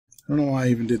don't know why I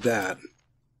even did that.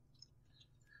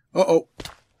 Uh-oh.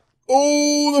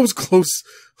 Oh, that was close.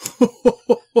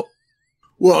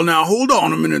 Well, now hold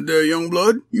on a minute there, young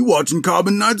blood. You watching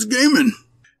Carbon Knights Gaming.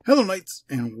 Hello, Knights,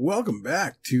 and welcome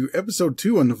back to episode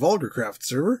 2 on the VulgarCraft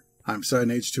server. I'm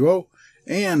PoseidonH2O,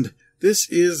 and this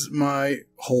is my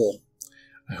hole.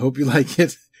 I hope you like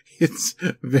it. It's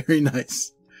very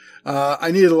nice.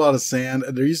 I needed a lot of sand,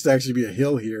 and there used to actually be a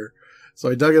hill here, so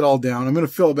I dug it all down. I'm going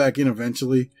to fill it back in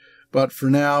eventually, but for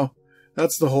now,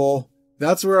 that's the hole.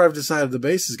 That's where I've decided the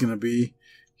base is going to be.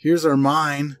 Here's our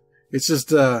mine. It's just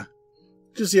the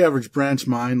average branch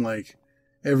mine, like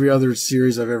every other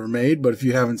series I've ever made. But if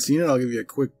you haven't seen it, I'll give you a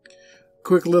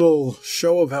quick little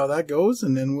show of how that goes,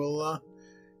 and then we'll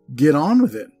get on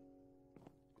with it.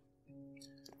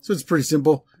 So it's pretty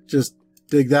simple. Just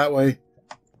dig that way,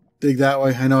 dig that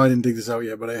way. I know I didn't dig this out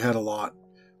yet, but I had a lot.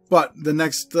 But the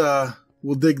next,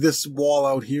 we'll dig this wall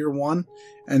out here, one,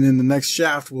 and then the next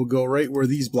shaft will go right where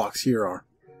these blocks here are,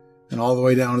 and all the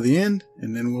way down to the end,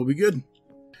 and then we'll be good.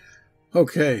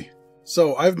 Okay.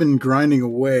 So I've been grinding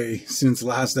away since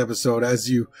last episode, as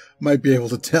you might be able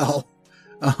to tell,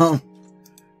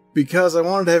 because I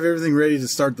wanted to have everything ready to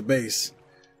start the base,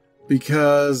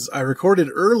 because I recorded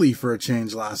early for a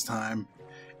change last time,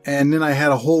 and then I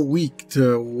had a whole week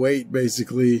to wait,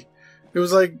 basically. It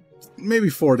was like maybe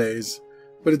 4 days,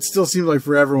 but it still seemed like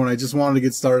forever when I just wanted to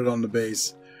get started on the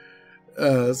base.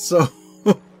 So,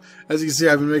 as you can see,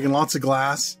 I've been making lots of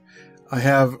glass. I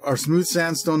have our smooth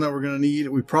sandstone that we're going to need.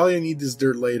 We probably need this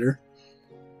dirt later.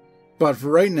 But for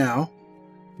right now,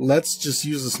 let's just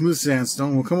use the smooth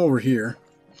sandstone. We'll come over here,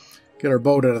 get our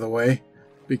boat out of the way,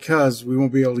 because we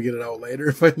won't be able to get it out later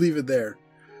if I leave it there.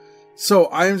 So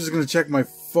I am just going to check my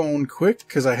phone quick,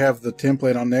 because I have the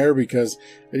template on there, because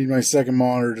I need my second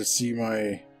monitor to see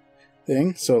my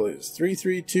thing. So it's 3,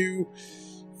 3, 2,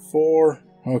 4.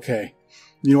 Okay.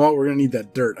 You know what? We're going to need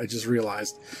that dirt. I just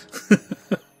realized.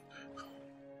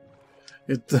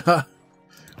 We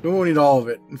won't need all of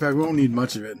it. In fact, we won't need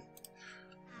much of it.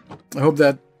 I hope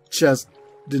that chest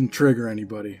didn't trigger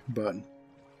anybody, but...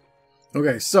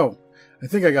 Okay, so, I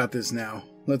think I got this now.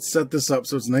 Let's set this up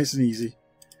so it's nice and easy.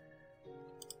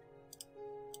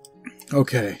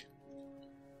 Okay.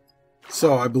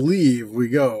 So, I believe we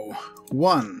go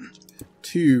 1,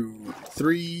 2,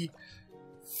 3,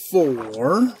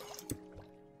 4.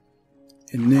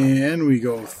 And then we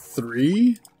go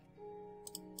 3.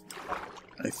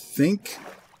 I think.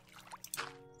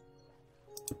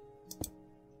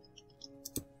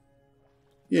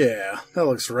 Yeah, that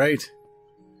looks right.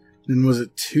 Then was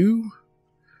it 2?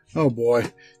 Oh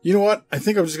boy. You know what? I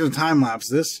think I'm just going to time-lapse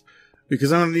this,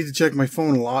 because I'm going to need to check my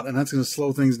phone a lot, and that's going to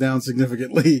slow things down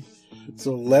significantly.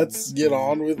 So let's get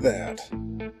on with that.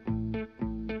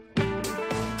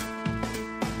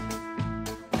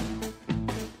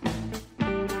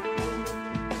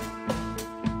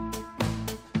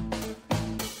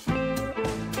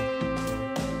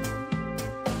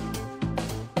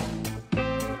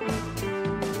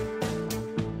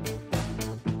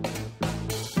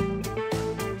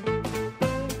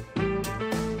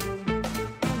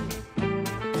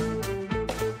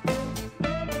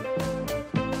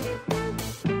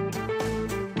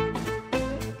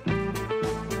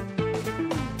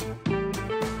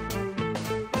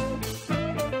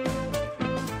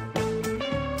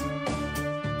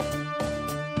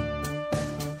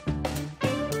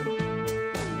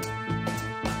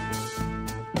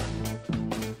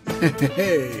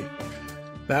 Hey,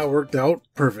 that worked out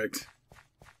perfect.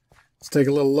 Let's take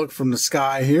a little look from the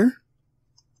sky here.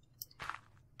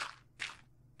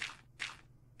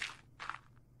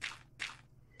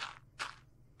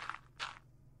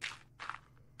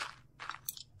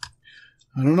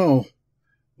 I don't know.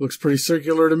 Looks pretty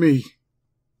circular to me.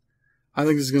 I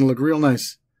think this is going to look real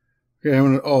nice. Okay, I'm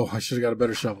going to... Oh, I should have got a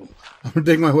better shovel. I'm going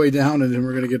to dig my way down, and then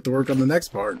we're going to get to work on the next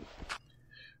part.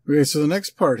 Okay, so the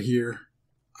next part here...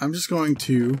 I'm just going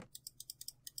to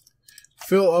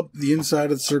fill up the inside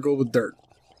of the circle with dirt.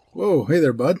 Whoa, hey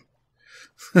there, bud.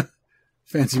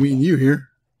 Fancy meeting you here.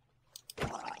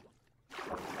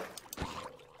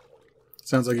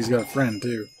 Sounds like he's got a friend,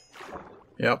 too.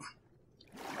 Yep.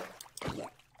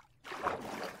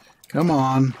 Come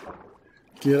on.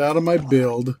 Get out of my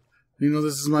build. You know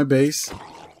this is my base.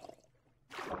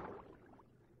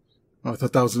 Oh, I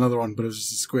thought that was another one, but it was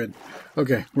just a squid.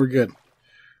 Okay, we're good.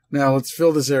 Now, let's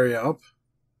fill this area up.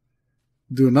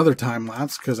 Do another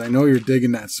time-lapse, because I know you're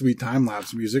digging that sweet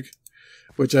time-lapse music.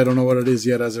 Which I don't know what it is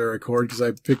yet as I record, because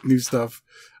I pick new stuff.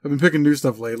 I've been picking new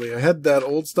stuff lately. I had that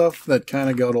old stuff that kind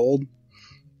of got old.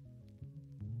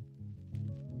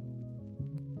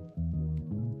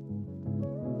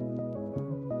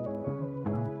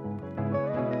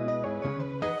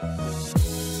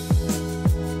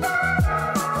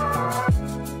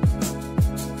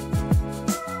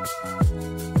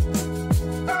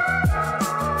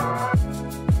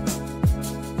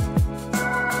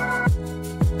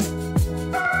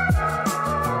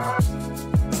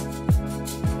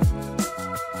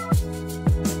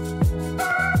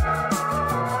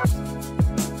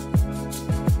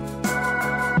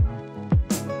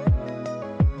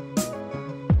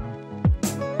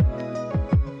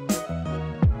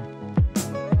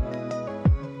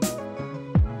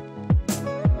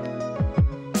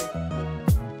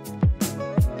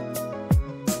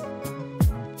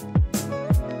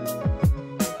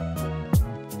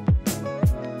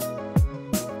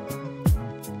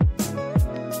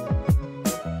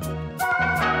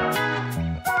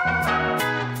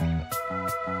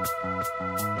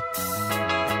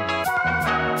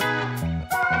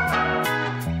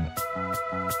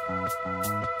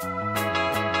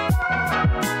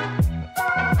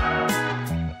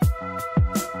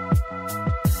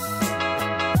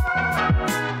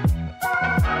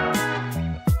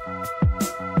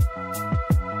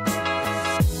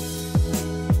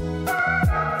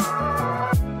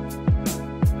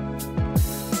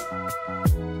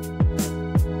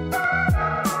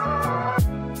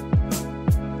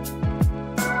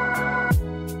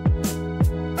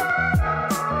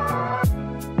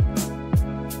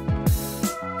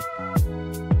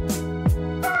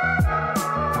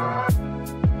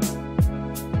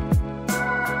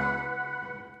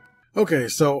 Okay,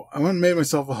 so I went and made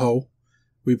myself a hoe.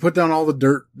 We put down all the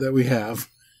dirt that we have.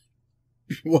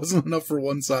 It wasn't enough for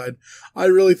one side. I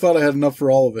really thought I had enough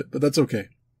for all of it, but that's okay.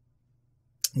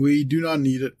 We do not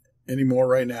need it anymore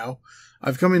right now.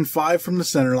 I've come in 5 from the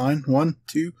center line. 1,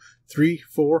 2, 3,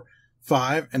 4,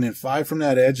 5, and then 5 from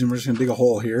that edge, and we're just going to dig a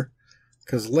hole here,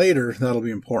 because later that'll be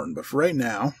important. But for right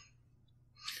now,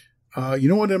 you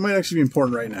know what? It might actually be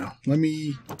important right now. Let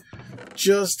me,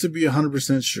 just to be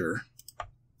 100% sure,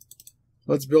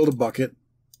 let's build a bucket,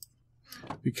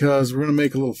 because we're going to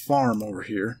make a little farm over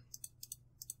here.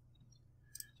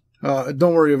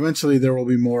 Don't worry, eventually there will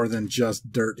be more than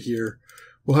just dirt here.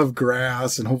 We'll have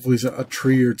grass and hopefully a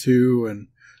tree or two and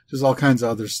just all kinds of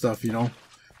other stuff, you know.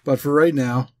 But for right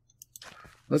now,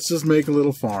 let's just make a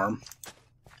little farm.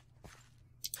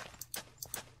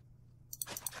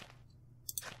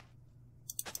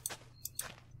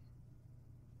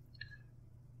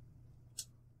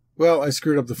 Well, I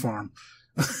screwed up the farm.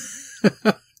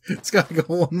 It's got to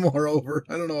go one more over.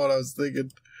 I don't know what I was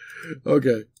thinking.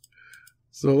 Okay.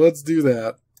 So let's do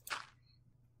that.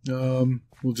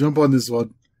 We'll jump on this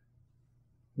one.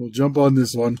 We'll jump on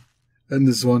this one. And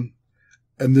this one.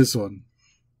 And this one.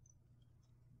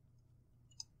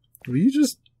 Will you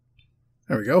just...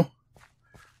 There we go.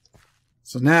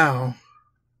 So now...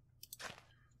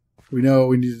 we know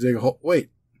we need to dig a hole. Wait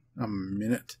a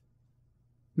minute.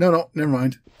 No, never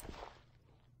mind.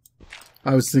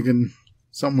 I was thinking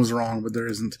something was wrong, but there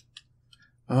isn't.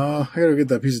 I gotta get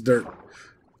that piece of dirt.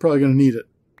 Probably gonna need it.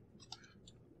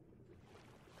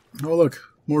 Oh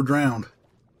look, more drowned.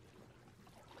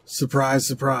 Surprise,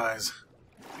 surprise.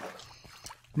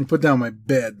 I'm gonna put down my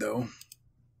bed though.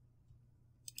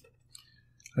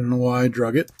 I don't know why I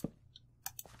drug it.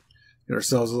 Get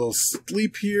ourselves a little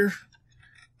sleep here.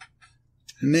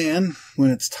 And then,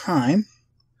 when it's time,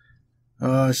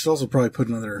 I should also probably put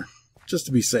another, just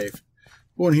to be safe.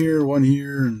 One here,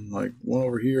 and like one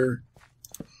over here.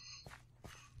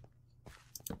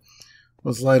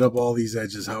 Let's light up all these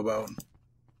edges, how about?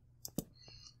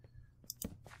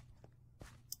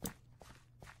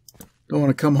 Don't want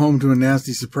to come home to a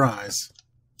nasty surprise.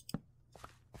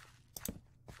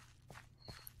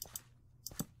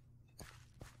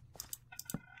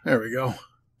 There we go.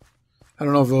 I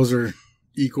don't know if those are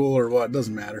equal or what,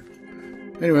 doesn't matter.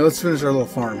 Anyway, let's finish our little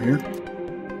farm here.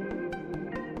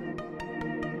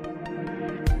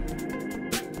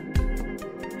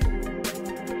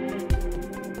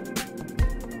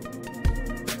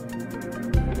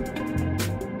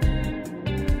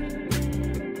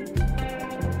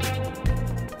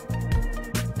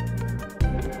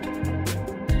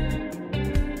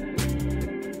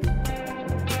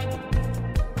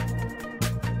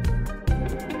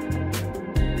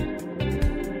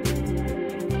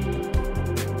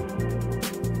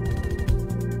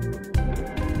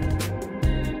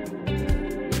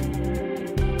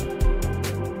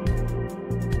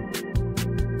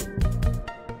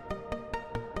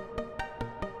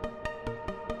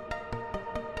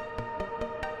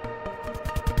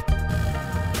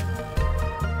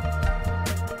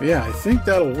 But yeah, I think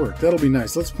that'll work. That'll be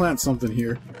nice. Let's plant something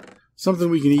here. Something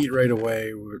we can eat right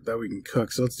away that we can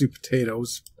cook. So let's do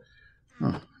potatoes.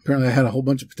 Oh, apparently I had a whole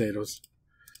bunch of potatoes.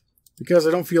 Because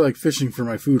I don't feel like fishing for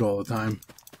my food all the time.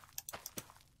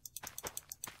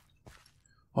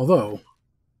 Although,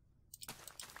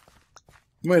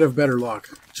 you might have better luck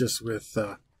just with...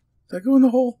 did that go in the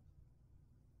hole?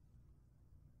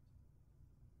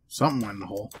 Something went in the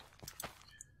hole.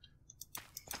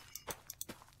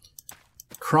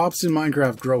 Crops in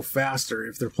Minecraft grow faster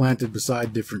if they're planted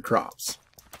beside different crops.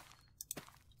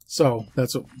 So,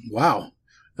 that's what... Wow!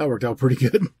 That worked out pretty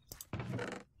good.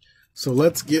 So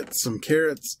let's get some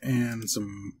carrots and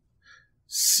some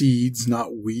seeds,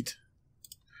 not wheat.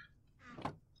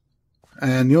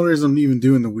 And the only reason I'm even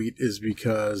doing the wheat is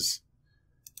because...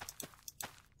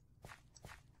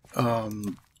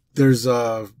 there's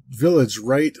a village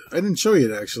right... I didn't show you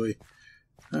it, actually.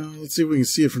 Let's see if we can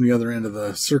see it from the other end of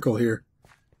the circle here.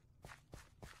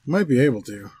 Might be able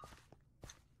to.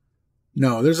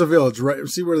 No, there's a village right...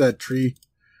 See where that tree...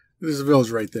 There's a village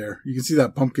right there. You can see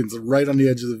that pumpkin's right on the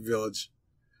edge of the village.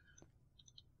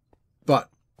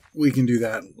 But we can do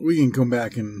that. We can come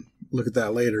back and look at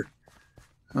that later.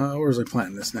 Where was I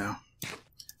planting this now?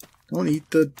 Don't eat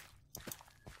the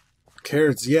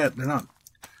carrots yet. They're not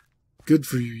good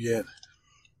for you yet.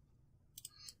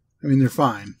 I mean, they're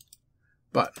fine.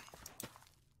 But...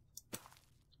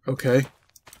 Okay.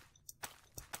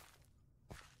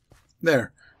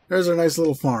 There. There's our nice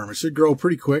little farm. It should grow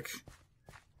pretty quick.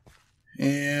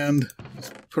 And let's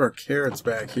put our carrots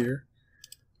back here.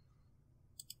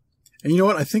 And you know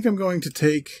what? I think I'm going to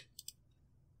take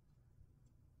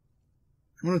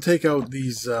I'm going to take out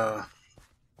these ones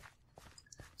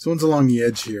along the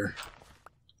edge here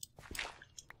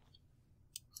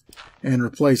and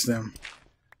replace them,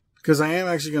 because I am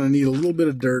actually going to need a little bit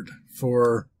of dirt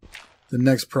for the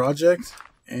next project,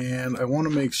 and I want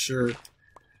to make sure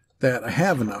that I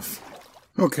have enough.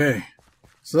 Okay,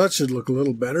 so that should look a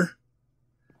little better.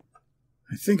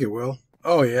 I think it will.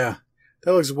 Oh yeah,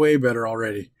 that looks way better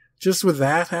already. Just with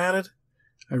that added,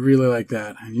 I really like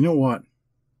that. And you know what?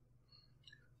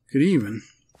 Could even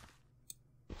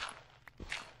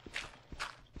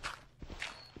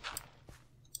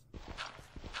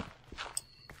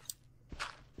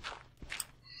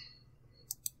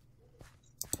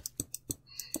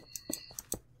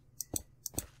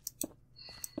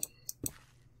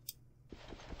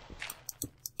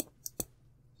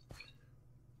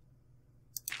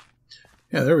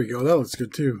yeah, there we go. That looks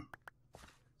good too.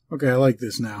 Okay, I like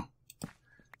this now.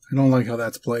 I don't like how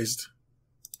that's placed.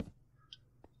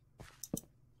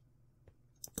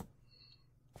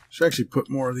 Should actually put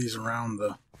more of these around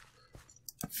the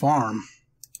farm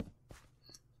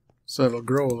so it'll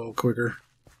grow a little quicker.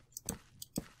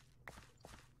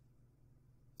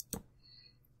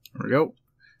 There we go.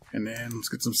 And then let's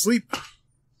get some sleep.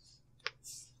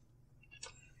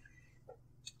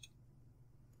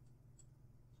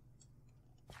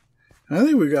 I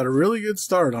think we got a really good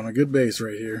start on a good base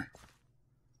right here.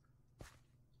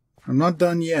 I'm not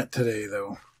done yet today,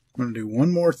 though. I'm going to do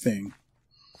one more thing.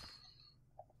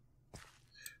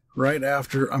 Right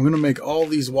after, I'm going to make all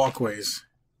these walkways.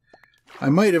 I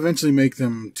might eventually make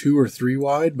them 2 or 3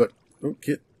 wide, but oh,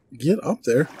 get up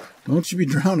there. Don't you be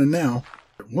drowning now.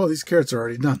 Well, these carrots are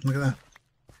already done. Look at that.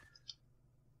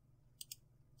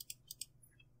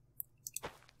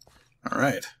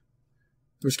 Alright.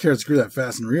 Wish carrots grew that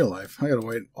fast in real life. I gotta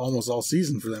wait almost all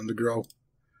season for them to grow.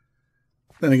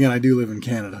 Then again, I do live in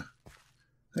Canada.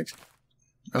 Actually,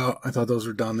 oh, I thought those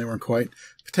were done. They weren't quite.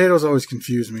 Potatoes always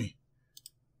confuse me.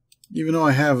 Even though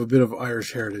I have a bit of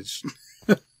Irish heritage.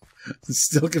 I'm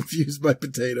still confused by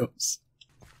potatoes.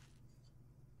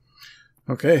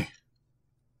 Okay.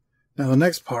 Now the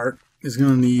next part is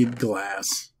going to need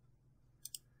glass.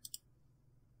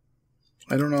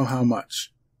 I don't know how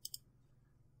much.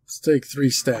 Let's take 3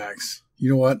 stacks.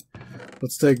 You know what?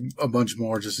 Let's take a bunch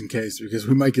more just in case, because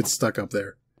we might get stuck up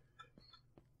there.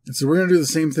 And so we're going to do the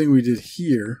same thing we did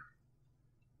here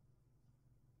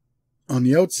on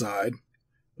the outside,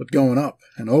 but going up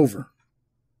and over.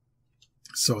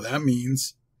 So that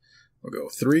means we'll go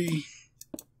 3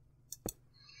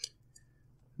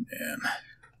 and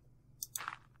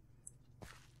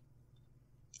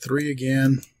 3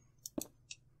 again,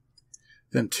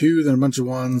 then 2, then a bunch of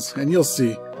 1s, and you'll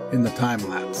see in the time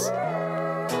lapse.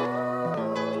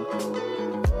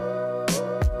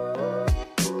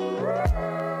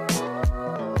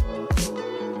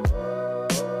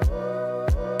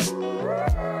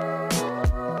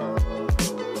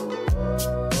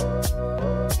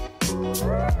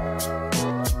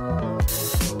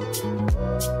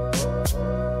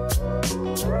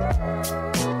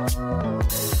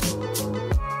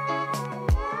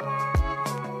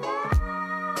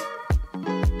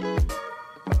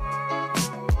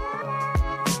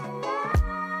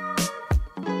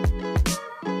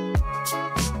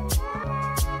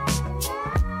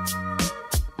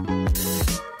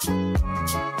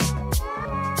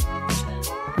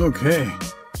 Okay,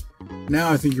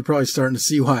 now I think you're probably starting to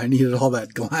see why I needed all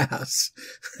that glass.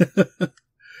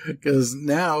 Because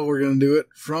now we're going to do it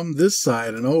from this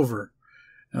side and over.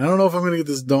 And I don't know if I'm going to get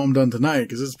this dome done tonight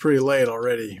because it's pretty late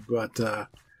already. But I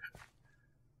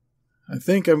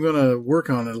think I'm going to work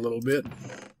on it a little bit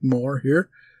more here.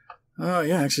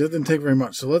 Yeah, actually that didn't take very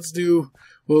much. So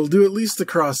we'll do at least the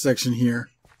cross section here.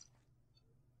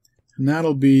 And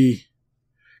that'll be,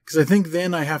 because I think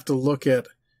then I have to look at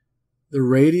the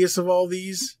radius of all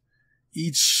these,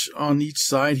 on each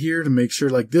side here, to make sure,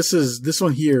 like this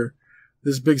one here,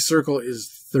 this big circle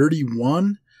is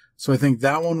 31. So I think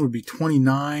that one would be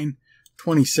 29,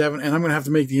 27, and I'm going to have to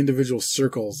make the individual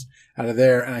circles out of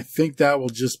there. And I think that will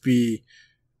just be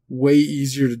way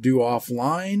easier to do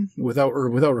offline without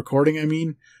recording, I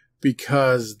mean,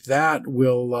 because that is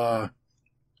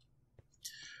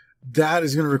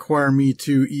going to require me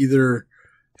to either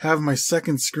have my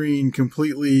second screen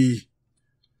completely,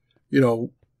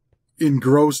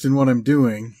 engrossed in what I'm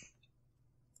doing,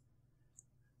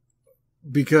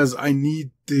 because I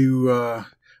need to,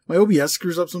 my OBS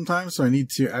screws up sometimes, so I need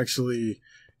to actually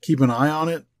keep an eye on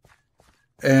it.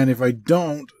 And if I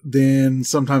don't, then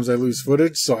sometimes I lose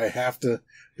footage, so I have to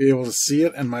be able to see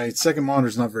it. And my second monitor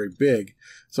is not very big,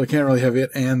 so I can't really have it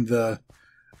and the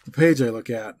page I look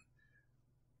at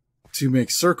to make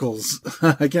circles.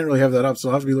 I can't really have that up, so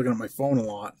I'll have to be looking at my phone a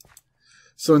lot.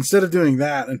 So instead of doing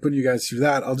that and putting you guys through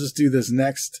that, I'll just do this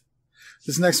next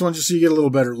one just so you get a little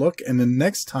better look. And then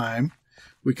next time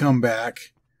we come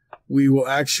back, we will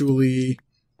actually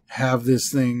have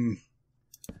this thing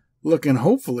looking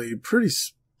hopefully pretty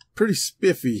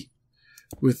spiffy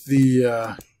with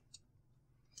the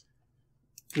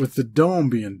dome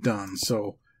being done.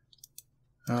 So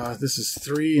this is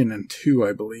 3 and then 2,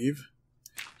 I believe.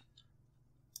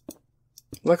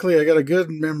 Luckily, I got a good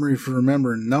memory for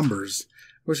remembering numbers.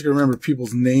 I wish I could remember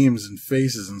people's names and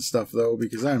faces and stuff, though,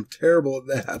 because I am terrible at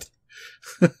that.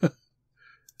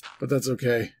 But that's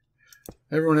okay.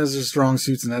 Everyone has their strong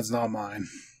suits, and that's not mine.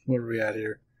 What are we at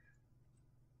here?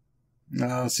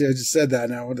 See, I just said that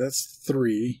now. That's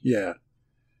 3. Yeah.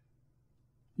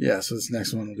 Yeah, so this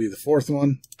next one will be the 4th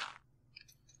one.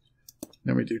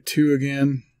 Then we do 2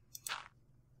 again.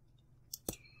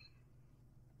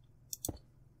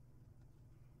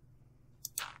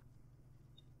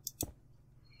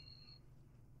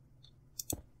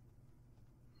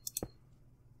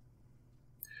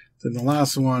 Then the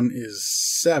last one is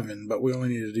 7, but we only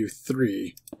need to do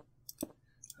 3. I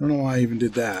don't know why I even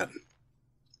did that.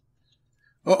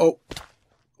 Uh-oh.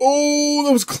 Oh,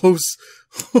 that was close.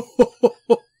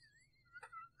 Oh,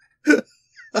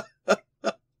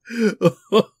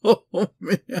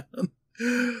 man.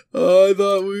 I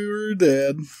thought we were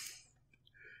dead.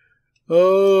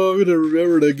 Oh, I'm going to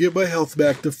remember to get my health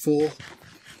back to full.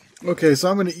 Okay, so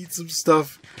I'm going to eat some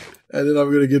stuff, and then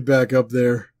I'm going to get back up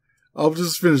there. I'll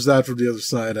just finish that from the other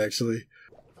side, actually.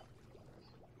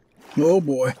 Oh,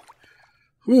 boy.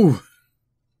 Whew.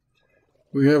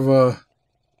 We have a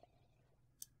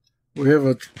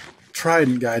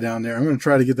trident guy down there. I'm going to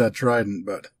try to get that trident,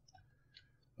 but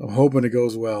I'm hoping it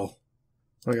goes well.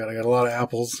 I got a lot of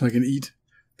apples I can eat.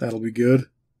 That'll be good.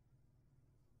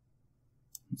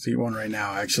 Let's eat one right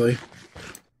now, actually.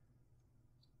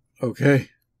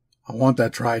 Okay. I want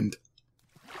that trident.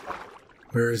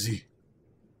 Where is he?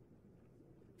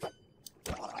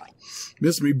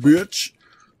 Miss me, bitch.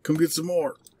 Come get some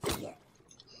more.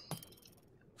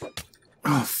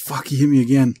 Oh, fuck. He hit me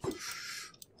again.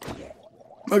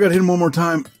 I gotta hit him one more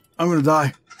time. I'm gonna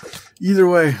die. Either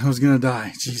way, I was gonna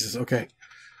die. Jesus, okay.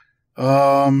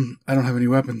 I don't have any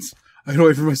weapons. I gotta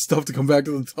wait for my stuff to come back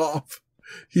to the top.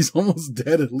 He's almost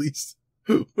dead, at least.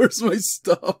 Where's my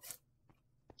stuff?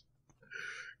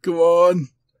 Come on.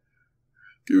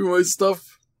 Give me my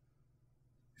stuff.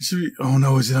 It should be... Oh,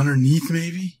 no. Is it underneath,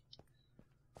 maybe?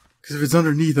 Because if it's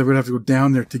underneath, I'm going to have to go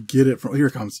down there to get it from... Here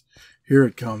it comes. Here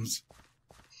it comes.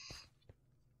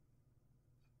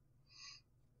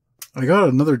 I got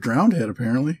another drowned head,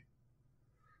 apparently.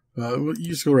 Well, you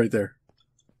just go right there.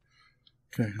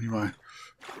 Okay, anyway.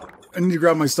 I need to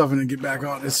grab my stuff and get back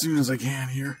on as soon as I can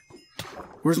here.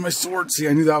 Where's my sword? See,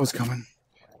 I knew that was coming.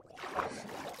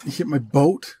 You hit my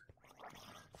boat?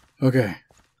 Okay.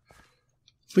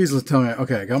 Please let's tell me.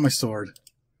 Okay, I got my sword.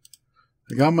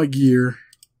 I got my gear.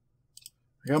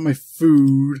 I got my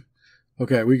food.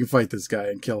 Okay, we can fight this guy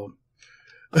and kill him.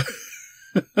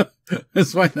 I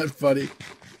just find that funny.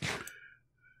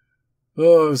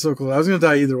 Oh, it was so cool. I was going to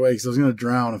die either way because I was going to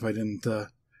drown if I didn't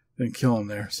kill him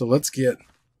there. So let's get...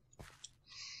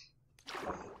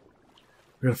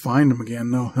 We gotta find him again.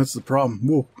 No, that's the problem.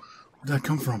 Whoa, where'd that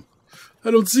come from?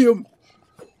 I don't see him.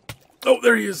 Oh,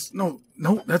 there he is. No,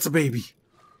 that's a baby.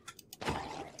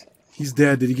 He's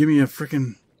dead. Did he give me a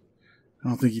frickin'... I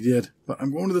don't think he did. But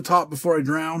I'm going to the top before I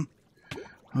drown.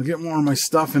 I'll get more of my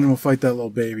stuff and then we'll fight that little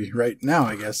baby. Right now,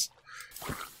 I guess.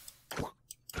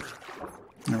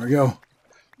 There we go.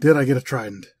 Did I get a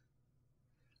trident?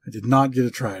 I did not get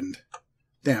a trident.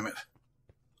 Damn it.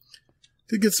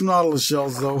 Did get some nautilus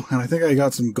shells, though, and I think I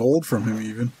got some gold from him,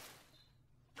 even.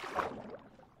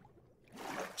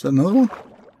 Is that another one?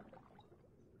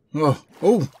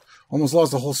 Oh, almost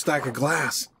lost a whole stack of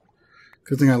glass.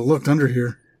 Good thing I looked under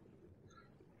here.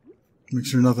 Make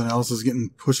sure nothing else is getting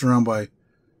pushed around by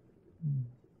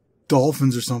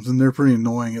dolphins or something. They're pretty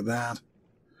annoying at that.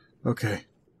 Okay.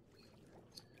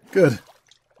 Good.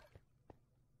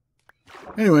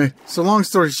 Anyway, so long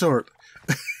story short,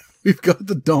 we've got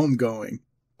the dome going.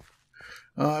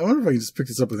 I wonder if I can just pick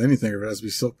this up with anything or if it has to be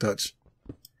silk touch.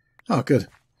 Oh, good.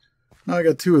 Now I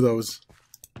got 2 of those.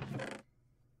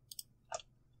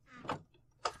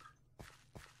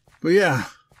 But yeah,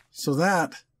 so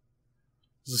that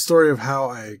is the story of how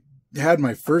I had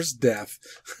my first death.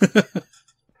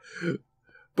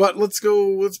 But let's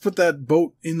put that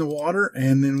boat in the water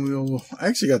and then we'll... I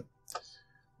actually got...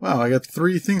 Wow, I got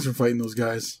 3 things from fighting those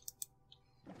guys.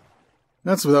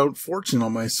 That's without fortune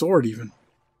on my sword, even.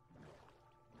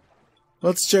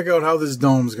 Let's check out how this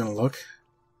dome's gonna look.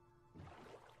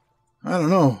 I don't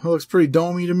know. It looks pretty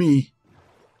domey to me.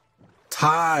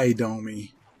 Tie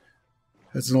domey.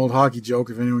 That's an old hockey joke.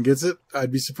 If anyone gets it,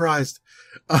 I'd be surprised.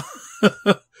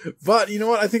 But you know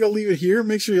what? I think I'll leave it here.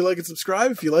 Make sure you like and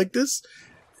subscribe if you like this.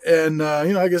 And,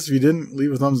 you know, I guess if you didn't,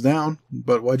 leave a thumbs down.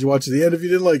 But why'd you watch to the end if you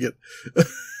didn't like it?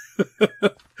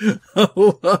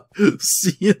 I'll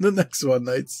see you in the next one,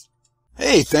 Knights.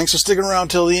 Hey, thanks for sticking around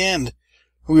till the end.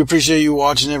 We appreciate you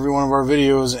watching every one of our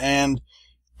videos. And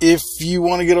if you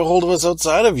want to get a hold of us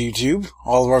outside of YouTube,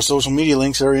 all of our social media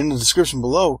links are in the description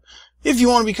below. If you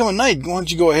want to become a Knight, why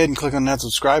don't you go ahead and click on that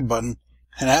subscribe button.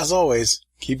 And as always,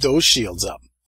 keep those shields up.